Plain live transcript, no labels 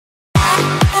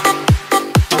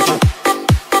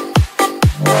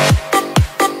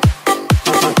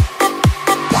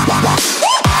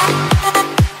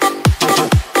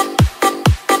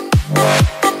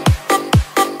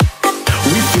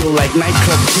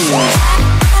machines.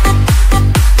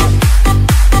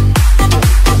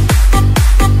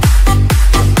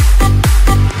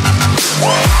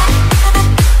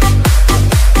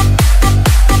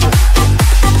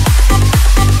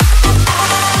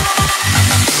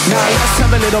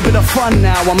 A little bit of fun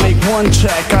now, I make one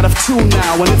track out of two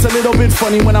now, and it's a little bit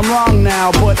funny when I'm wrong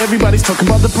now, but everybody's talking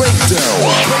about the breakdown.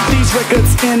 Break these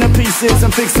records into pieces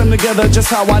and fix them together just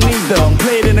how I need them.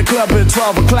 Play it in the club at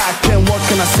 12 o'clock, and what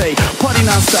can I say? Party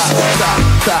non-stop, stop,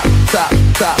 stop, stop,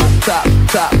 stop, stop,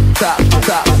 stop, stop,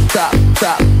 stop, stop,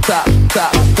 stop, stop,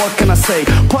 stop. What can I say?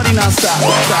 Party non-stop,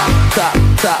 stop, stop,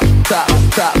 stop, stop,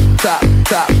 stop, stop,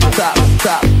 stop, stop,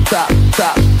 stop, stop,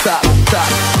 stop, stop,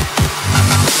 stop.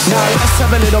 Now let's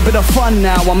have a little bit of fun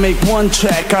now. I make one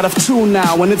track out of two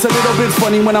now, and it's a little bit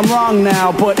funny when I'm wrong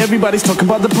now, but everybody's talking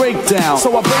about the breakdown.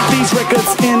 So I break these records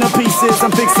into pieces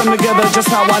and fix them together just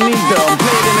how I need them.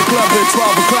 Play it in the club at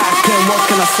 12 o'clock, and what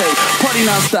can I say? Party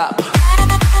non-stop.